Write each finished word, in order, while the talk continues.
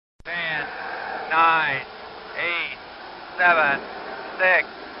9, 8, 7, 6,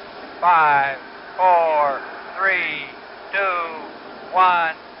 5, 4, 3, 2,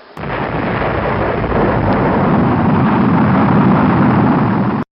 1.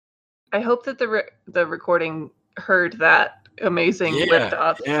 I hope that the recording heard that amazing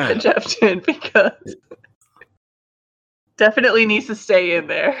liftoff that Jeff did, because definitely needs to stay in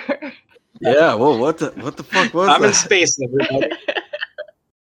there. Yeah, well, what the fuck was that? I'm in space, everybody.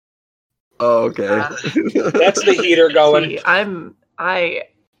 Oh, okay. That's the heater going. See, I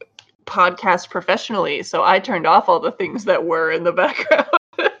podcast professionally, so I turned off all the things that were in the background.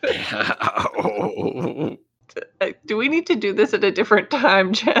 Do we need to do this at a different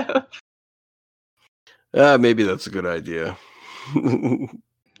time, Jeff? Maybe that's a good idea.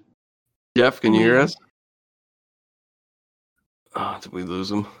 Jeff, can you hear us? Oh, did we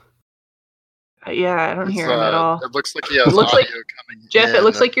lose him? Yeah, I don't hear him at all. It looks like he has audio coming Jeff, in. it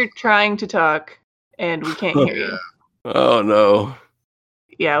looks like you're trying to talk, and we can't hear you. Oh, no.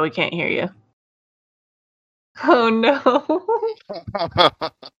 Yeah, we can't hear you. Oh, no.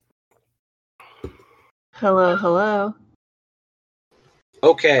 Hello.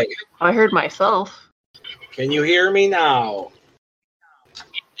 Okay. I heard myself. Can you hear me now?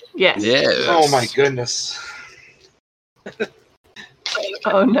 Yes. Oh, my goodness.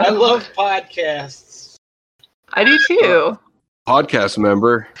 Oh, no. I love podcasts. I do, too. Podcast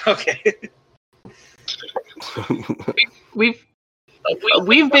member. Okay. We've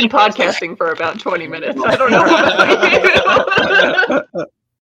been podcasting for about 20 minutes. I don't know.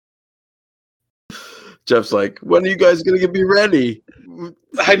 Jeff's like, when are you guys going to be ready?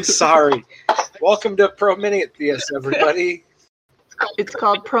 I'm sorry. Welcome to Prometheus, everybody. It's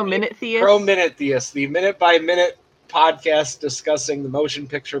called Prometheus. Prometheus, the minute-by-minute podcast discussing the motion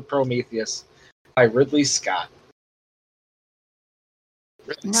picture Prometheus by Ridley Scott.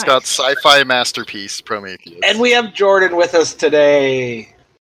 Ridley Scott's sci-fi masterpiece, Prometheus. And we have Jordan with us today.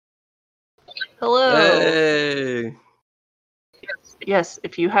 Hello. Hey. Yes,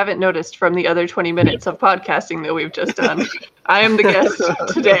 if you haven't noticed from the other 20 minutes of podcasting that we've just done, I am the guest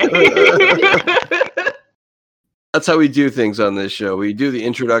today. That's how we do things on this show. We do the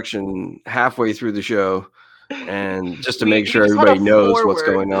introduction halfway through the show, and just to make sure everybody knows what's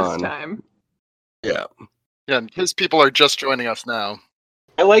going on. Time. Yeah. Yeah, and his people are just joining us now.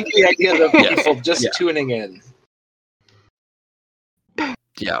 I like the idea of people just tuning in.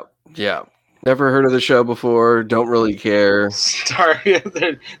 Yeah. Never heard of the show before. Don't really care. Sorry,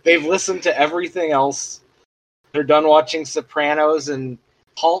 they've listened to everything else. They're done watching Sopranos and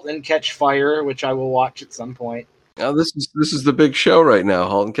 *Halt and Catch Fire*, which I will watch at some point. Now this is the big show right now.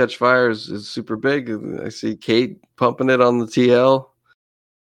 *Halt and Catch Fire* is super big. I see Kate pumping it on the TL.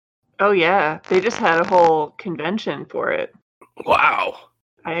 Oh yeah, they just had a whole convention for it. Wow.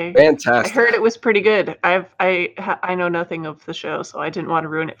 Fantastic. I heard it was pretty good. I know nothing of the show, so I didn't want to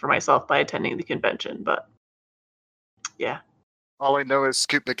ruin it for myself by attending the convention. But yeah, all I know is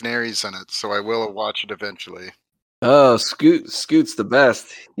Scoot McNairy's in it, so I will watch it eventually. Oh, Scoot's the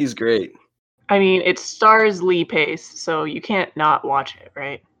best. He's great. I mean, it stars Lee Pace, so you can't not watch it,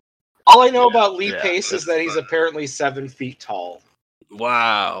 right? All I know about Lee Pace is that he's apparently 7 feet tall.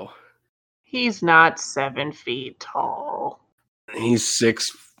 Wow. He's not 7 feet tall. He's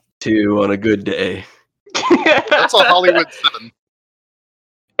 6'2" on a good day. That's a Hollywood 7.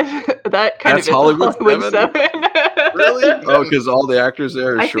 That kind of is Hollywood 7. Really? Oh, because all the actors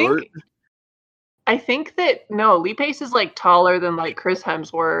there are short? I think that, no, Lee Pace is like taller than like Chris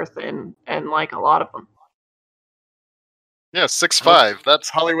Hemsworth and like a lot of them. Yeah, 6'5". That's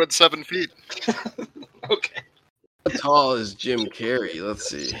Hollywood 7 feet. Okay. How tall is Jim Carrey? Let's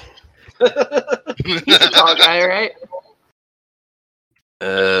see. He's a tall guy, right?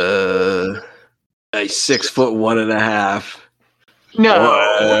 A 6'1.5".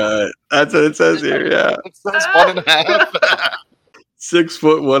 No. That's what it says here, yeah. It says 1.5.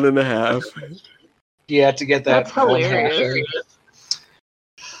 6'1.5". Yeah, to get that. That's hilarious.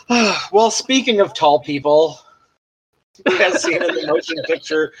 Well, speaking of tall people, as seen in the motion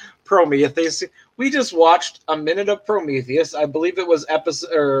picture Prometheus, we just watched a minute of Prometheus. I believe it was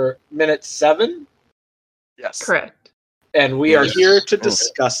minute 7. Yes. Correct. And we are here to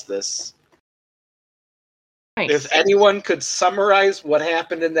discuss this. Nice. If anyone could summarize what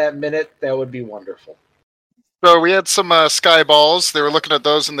happened in that minute, that would be wonderful. So we had some sky balls. They were looking at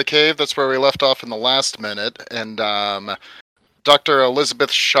those in the cave. That's where we left off in the last minute. And Dr.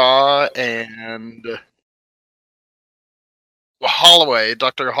 Elizabeth Shaw and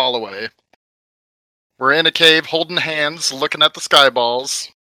Dr. Holloway, were in a cave holding hands, looking at the sky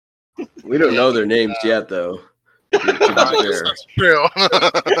balls. We don't know their names yet, though. That's true.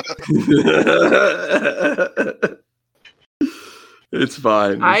 It's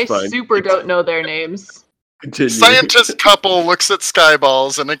fine. I super don't know their names. Continue. Scientist couple looks at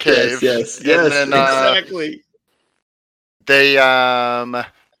skyballs in a cave. Yes, and then, exactly. They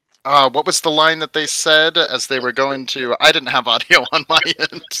what was the line that they said as they were going to? I didn't have audio on my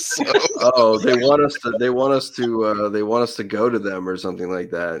end. So. Oh, they want us to go to them or something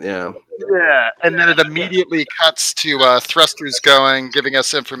like that. Yeah. Yeah, and then it immediately cuts to thrusters going, giving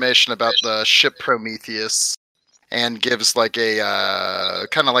us information about the ship Prometheus, and gives like a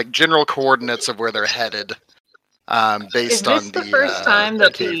kind of like general coordinates of where they're headed. Based on the first time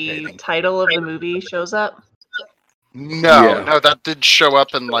that the title of the movie shows up? No, that did show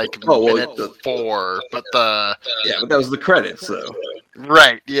up in like minute 4, but but that was the credits though.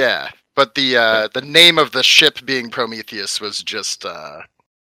 Right, yeah, but the name of the ship being Prometheus was just now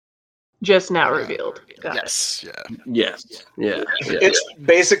revealed. Yes. It's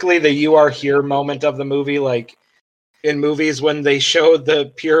basically the "You Are Here" moment of the movie, like in movies when they show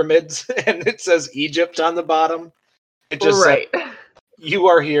the pyramids and it says Egypt on the bottom. It just said, "You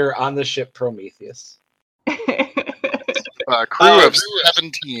are here on the ship Prometheus." Crew of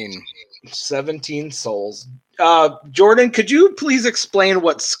 17. 17 souls. Jordan, could you please explain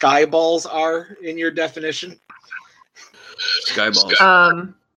what skyballs are in your definition?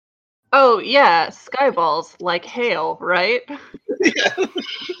 Skyballs. Oh yeah, skyballs, like hail, right? Yeah.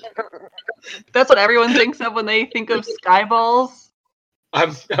 That's what everyone thinks of when they think of skyballs.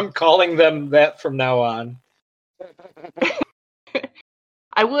 I'm calling them that from now on.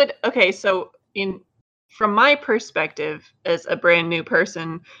 From my perspective as a brand new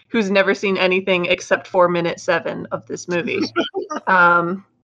person who's never seen anything except 4 minute 7 of this movie,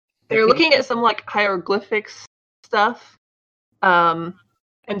 they're looking at some like hieroglyphics stuff. And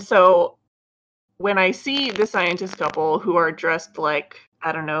so when I see the scientist couple who are dressed like,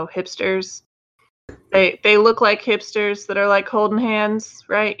 I don't know, hipsters, they look like hipsters that are like holding hands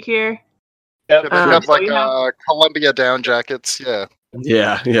right here. Yeah, they have like Columbia down jackets, yeah.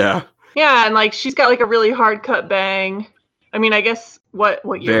 Yeah. Yeah, and like she's got like a really hard cut bang. I mean, I guess what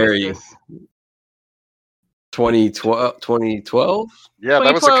year is this? 2012? Yeah,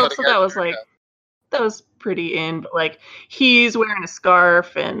 that was a cutting so that was pretty in, but like he's wearing a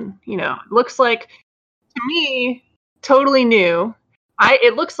scarf and, it looks like to me totally new.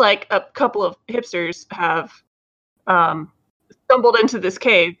 It looks like a couple of hipsters have stumbled into this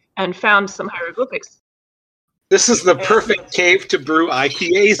cave and found some hieroglyphics. This is the perfect cave to brew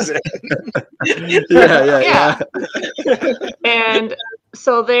IPAs in. Yeah. And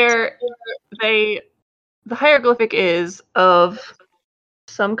so the hieroglyphic is of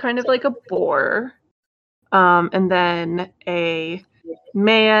some kind of like a boar, and then a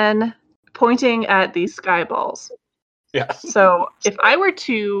man pointing at these sky balls. Yeah. So if I were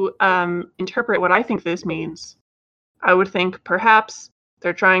to interpret what I think this means, I would think perhaps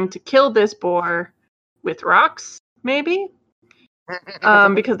they're trying to kill this boar with rocks, maybe?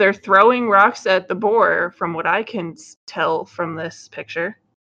 Because they're throwing rocks at the boar, from what I can tell from this picture.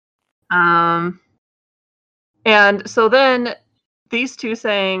 And so then these two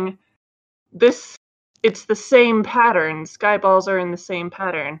saying, it's the same pattern. Skyballs are in the same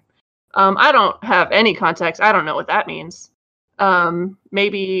pattern. I don't have any context. I don't know what that means.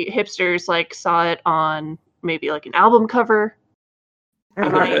 Maybe hipsters like saw it on maybe like an album cover. I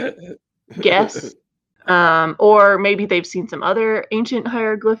might guess. Or maybe they've seen some other ancient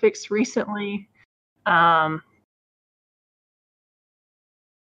hieroglyphics recently. I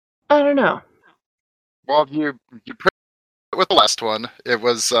don't know. Well, you put it with the last one. It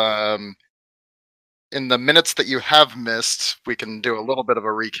was in the minutes that you have missed. We can do a little bit of a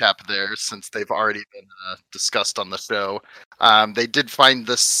recap there since they've already been discussed on the show. They did find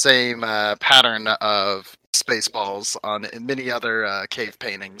the same pattern of Spaceballs on many other cave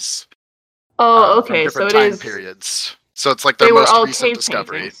paintings. Oh, okay. So it is periods. So it's like their most recent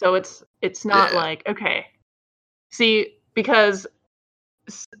discovery. Paintings, so it's not like okay. See, because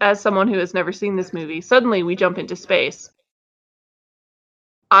as someone who has never seen this movie, suddenly we jump into space.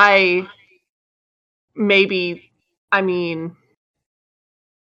 I'm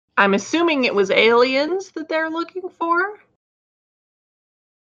assuming it was aliens that they're looking for.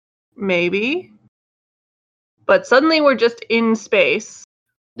 Maybe. But suddenly we're just in space.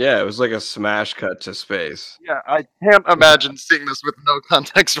 Yeah, it was like a smash cut to space. Yeah, I can't imagine seeing this with no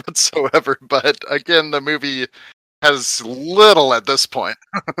context whatsoever, but again, the movie has little at this point.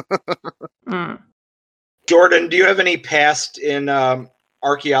 Jordan, do you have any past in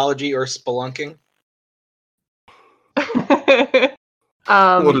archaeology or spelunking?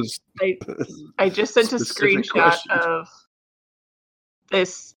 What is I just sent a specific screenshot question? of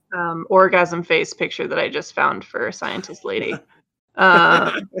this orgasm face picture that I just found for a scientist lady.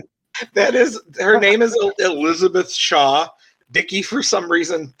 That is, her name is Elizabeth Shaw. Dickie, for some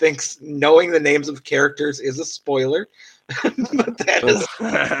reason, thinks knowing the names of characters is a spoiler. But that is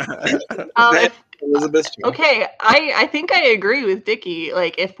Elizabeth Shaw. Okay, I think I agree with Dickie.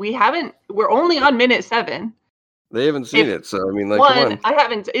 Like, if we haven't, we're only on minute 7. They haven't seen it, so I mean, like, One, come on. I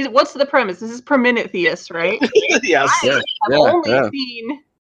haven't. What's the premise? This is Prometheus, right? Yes. I've only seen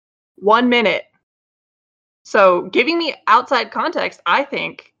 1 minute. So giving me outside context, I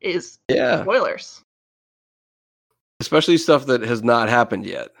think, is spoilers. Especially stuff that has not happened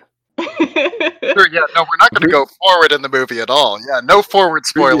yet. Sure, yeah, no, we're not going to go forward in the movie at all. Yeah, no forward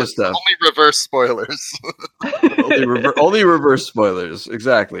spoilers, stuff. only reverse spoilers. only reverse spoilers.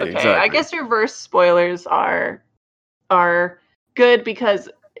 Exactly. Okay, exactly. I guess reverse spoilers are good because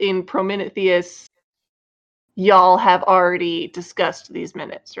in Prometheus, y'all have already discussed these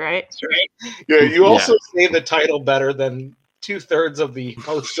minutes, right? Yeah, you also say the title better than 2/3 of the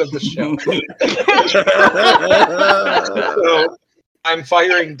hosts of the show. So, I'm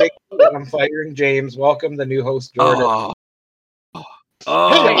firing Dick. I'm firing James. Welcome the new host, Jordan. Wait,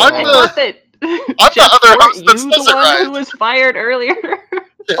 I thought that I'm the other host that you says the it one right. who was fired earlier.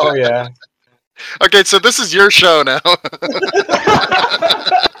 Oh yeah. Okay, so this is your show now.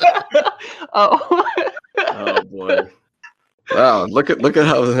 Oh boy! Wow, look at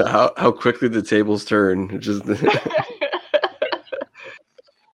how quickly the tables turn. Just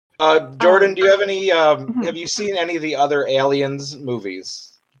Jordan, do you have any? Have you seen any of the other Aliens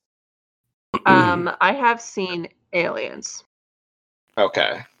movies? I have seen Aliens.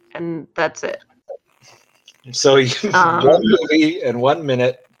 Okay. And that's it. So one movie in 1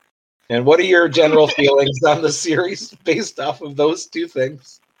 minute. And what are your general feelings on the series based off of those two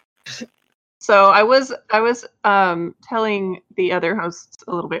things? So I was telling the other hosts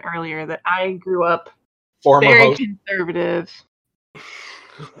a little bit earlier that I grew up very conservative.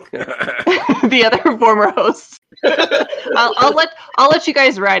 The other former hosts. I'll let you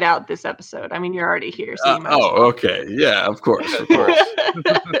guys ride out this episode. I mean, you're already here, so you might as well. Okay, yeah, of course.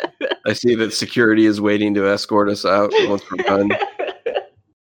 I see that security is waiting to escort us out once we're done.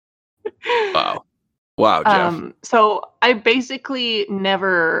 Wow, Jeff. So I basically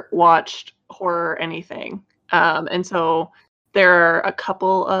never watched horror anything, and so there are a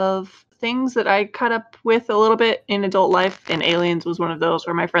couple of things that I caught up with a little bit in adult life, and Aliens was one of those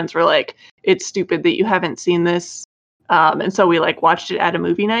where my friends were like, "It's stupid that you haven't seen this," and so we like watched it at a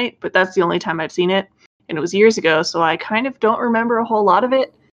movie night. But that's the only time I've seen it, and it was years ago, so I kind of don't remember a whole lot of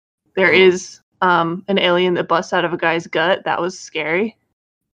it. There is an alien that busts out of a guy's gut. That was scary.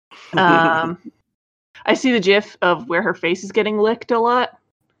 I see the GIF of where her face is getting licked a lot.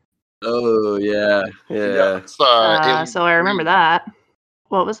 Oh yeah. So I remember that.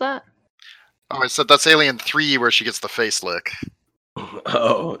 What was that? Oh, I said that's Alien 3 where she gets the face lick.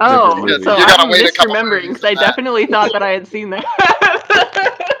 So you gotta I'm wait a couple misremembering because I definitely thought that I had seen that.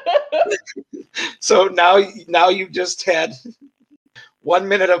 So now you've just had 1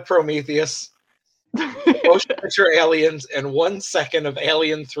 minute of Prometheus, motion picture Aliens, and 1 second of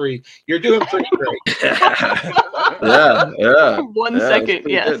Alien 3. You're doing pretty great. Yeah. 1 second,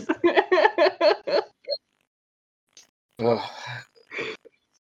 yes.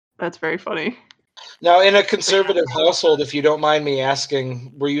 That's very funny. Now, in a conservative household, if you don't mind me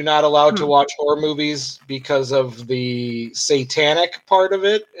asking, were you not allowed to watch horror movies because of the satanic part of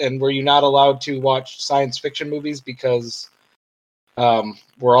it? And were you not allowed to watch science fiction movies because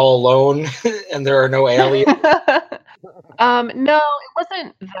we're all alone and there are no aliens? No, it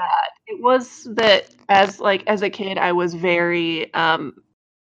wasn't that. It was that as a kid, I was very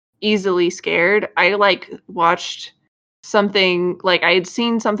easily scared. I watched something, I had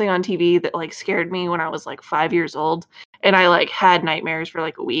seen something on TV that scared me when I was 5 years old, and I had nightmares for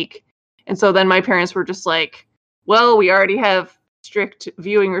a week. And so then my parents were just like, well, we already have strict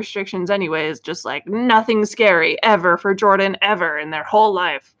viewing restrictions anyways, just nothing scary ever for Jordan ever in their whole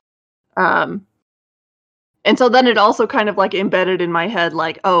life. And so then it also kind of embedded in my head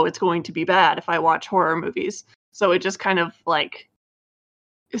oh, it's going to be bad if I watch horror movies. So it just kind of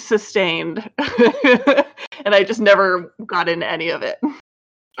sustained. And I just never got into any of it.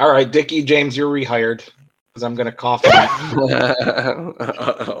 All right, Dickie, James, you're rehired because I'm going to cough. That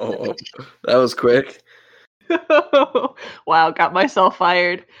was quick. Wow, got myself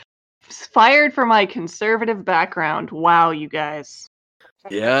fired. Fired for my conservative background. Wow, you guys.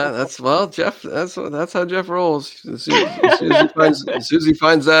 Yeah, Jeff. That's how Jeff rolls. As soon as he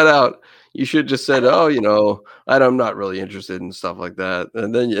finds that out, You should just said, "Oh, I'm not really interested in stuff like that,"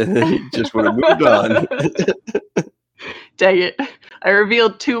 and then you just would have moved on. Dang it! I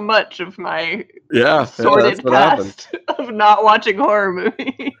revealed too much of my sordid past of not watching horror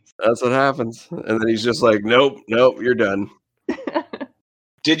movies. That's what happens, and then he's just like, "Nope, you're done."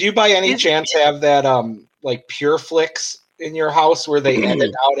 Did you by any chance have that like Pure Flix in your house where they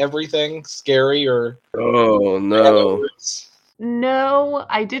edit out everything scary or? Oh no. No,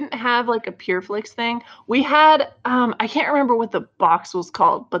 I didn't have like a Pure Flix thing. We had I can't remember what the box was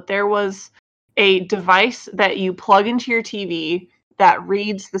called, but there was a device that you plug into your TV that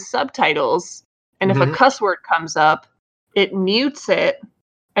reads the subtitles, and if a cuss word comes up, it mutes it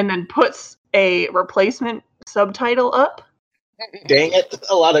and then puts a replacement subtitle up. Dang it.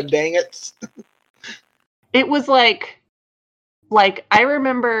 A lot of dang it's. It was like I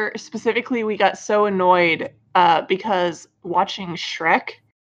remember specifically we got so annoyed because watching Shrek,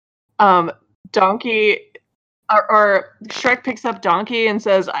 Donkey or Shrek picks up Donkey and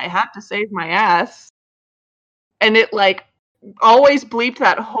says, "I have to save my ass," and it like always bleeped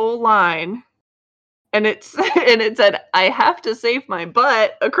that whole line, and it said, "I have to save my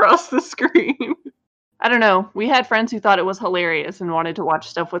butt" across the screen. I don't know. We had friends who thought it was hilarious and wanted to watch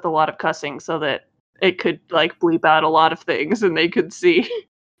stuff with a lot of cussing so that it could like bleep out a lot of things and they could see.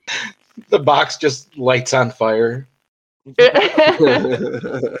 The box just lights on fire.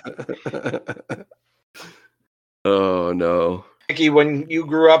 Oh no. Mickey, when you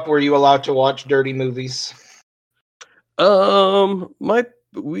grew up, were you allowed to watch dirty movies?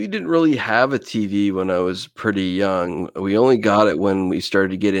 We didn't really have a TV when I was pretty young. We only got it when we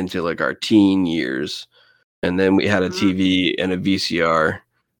started to get into like our teen years. And then we had a TV and a VCR.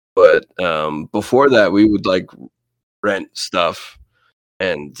 But before that, we would like rent stuff.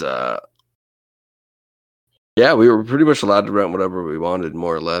 And we were pretty much allowed to rent whatever we wanted,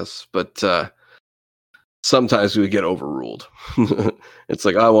 more or less. But sometimes we would get overruled. It's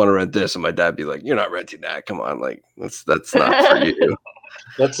like, I want to rent this. And my dad be like, "You're not renting that. Come on. Like, that's not for you."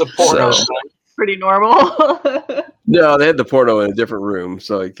 That's a porno. Pretty normal. No, they had the porno in a different room,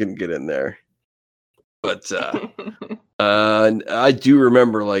 so I couldn't get in there. But I do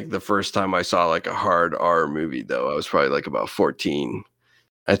remember like the first time I saw like a hard R movie, though. I was probably like about 14.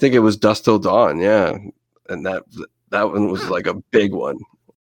 I think it was Dusk Till Dawn, yeah. And that one was like a big one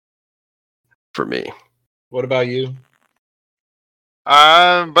for me. What about you?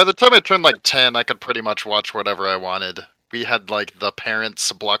 By the time I turned like 10, I could pretty much watch whatever I wanted. We had like the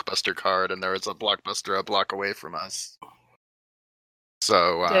parents' Blockbuster card, and there was a Blockbuster a block away from us.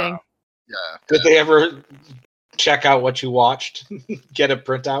 So, Dang. Yeah. Did they ever check out what you watched? Get a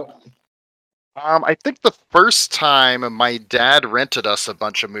printout? I think the first time my dad rented us a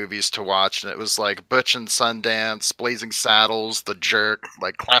bunch of movies to watch, and it was like Butch and Sundance, Blazing Saddles, The Jerk,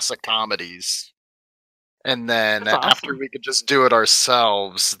 like classic comedies. And then after we could just do it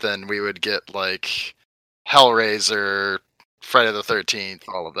ourselves, then we would get like Hellraiser, Friday the 13th,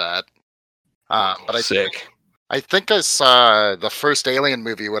 all of that. But I think I saw the first Alien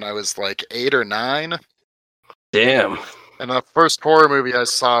movie when I was like 8 or 9. Damn. And the first horror movie I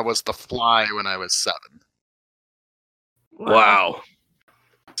saw was The Fly when I was 7. Wow.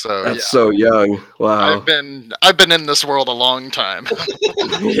 So that's so young. Wow. I've been in this world a long time.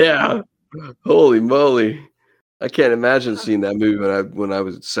 Yeah. Holy moly. I can't imagine seeing that movie when I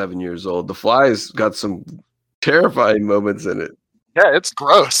was 7 years old. The Fly's got some terrifying moments in it. Yeah, it's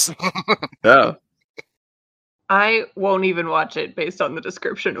gross. Yeah. I won't even watch it based on the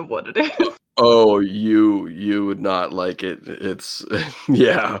description of what it is. Oh, you would not like it. It's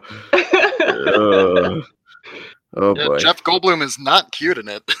yeah. Oh boy. Jeff Goldblum is not cute in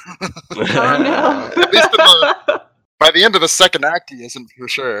it. Oh no. At least by the end of the second act, he isn't for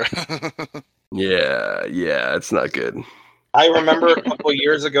sure. Yeah, it's not good. I remember a couple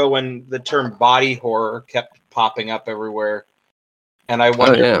years ago when the term body horror kept popping up everywhere. And I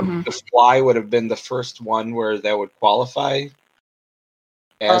wonder if The Fly would have been the first one where that would qualify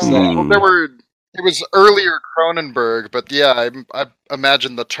as that. It was earlier Cronenberg, but yeah, I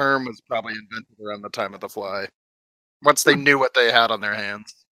imagine the term was probably invented around the time of The Fly. Once they knew what they had on their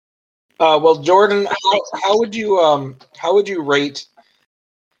hands. Well, Jordan, how would you rate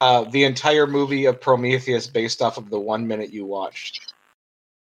the entire movie of Prometheus based off of the 1 minute you watched?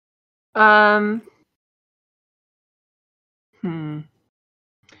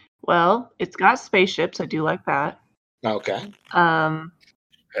 Well, it's got spaceships. I do like that. Okay.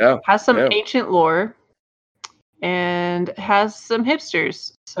 Has some ancient lore and has some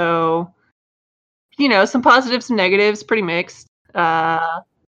hipsters. So, some positives, some negatives, pretty mixed. 2 out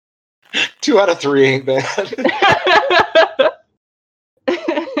of 3 ain't bad.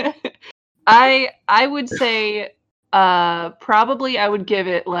 I would say probably I would give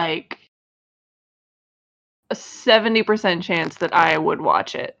it like a 70% chance that I would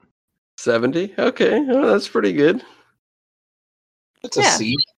watch it. 70? Okay, well, that's pretty good. It's a Yeah.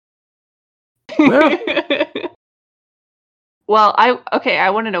 C. Well. Well, I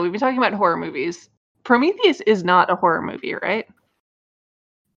want to know. We've been talking about horror movies. Prometheus is not a horror movie, right?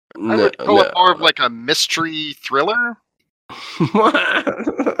 I would go with more of like a mystery thriller.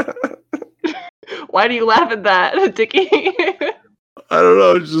 Why do you laugh at that, Dickie? I don't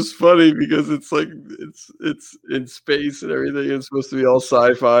know. It's just funny because it's like it's in space and everything. It's supposed to be all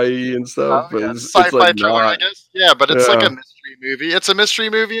sci-fi and stuff, but Yeah, it's sci-fi like thriller, I not. guess. Yeah, but it's like Yeah. a mystery movie. It's a mystery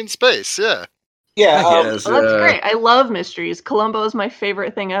movie in space. Yeah. Yeah. Yes, Well, that's great. I love mysteries. Columbo is my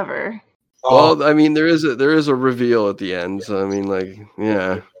favorite thing ever. Well, I mean, there is a reveal at the end. So I mean, like,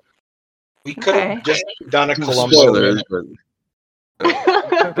 yeah. We could have Okay. just done a Columbo. Spoilers, but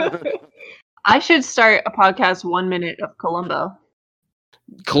I should start a podcast 1 minute of Columbo.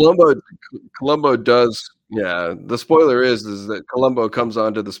 Columbo does. Yeah, the spoiler is that Columbo comes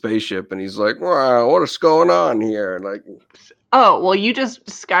onto the spaceship and he's like, "Wow, what is going on here?" Like, Oh, well, you just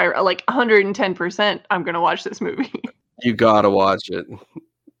like 110%. I'm gonna watch this movie. you gotta watch it.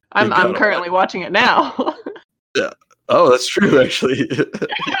 I'm gotta currently watching it now. Oh, that's true, actually.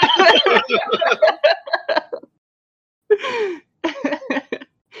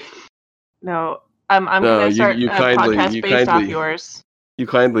 No, I'm No, gonna start you a kindly- podcast you based off kindly- yours. You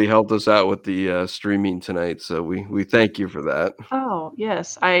kindly helped us out with the streaming tonight, so we thank you for that. Oh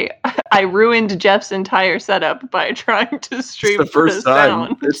yes, I ruined Jeff's entire setup by trying to stream It's the first time.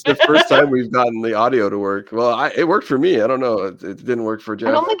 sound. It's the first time we've gotten the audio to work. Well, it worked for me. I don't know. It didn't work for Jeff.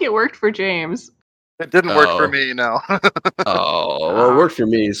 I don't think it worked for James. It didn't work for Oh. me, no. Oh, well, it worked for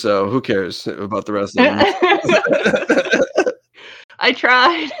me. So who cares about the rest of them? I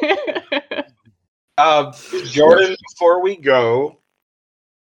tried. Jordan, before we go,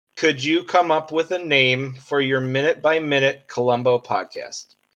 could you come up with a name for your minute by minute Columbo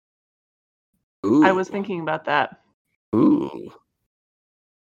podcast? Ooh. I was thinking about that. Ooh.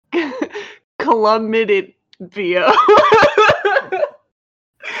 Columbidio.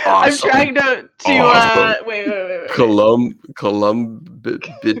 I'm Awesome. trying to Awesome. wait.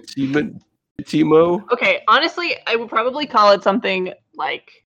 Columbitimo. Okay, honestly, I would probably call it something like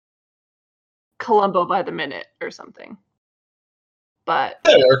Columbo by the minute or something. But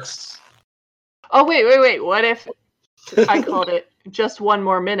That works. oh wait. What if I called it just one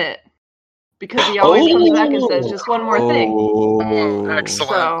more minute? Because he always comes back and says just one more thing. Oh, Excellent.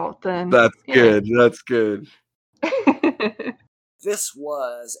 So then That's yeah. good. That's good. This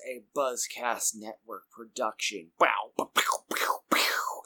was a Buzzcast Network production. Wow.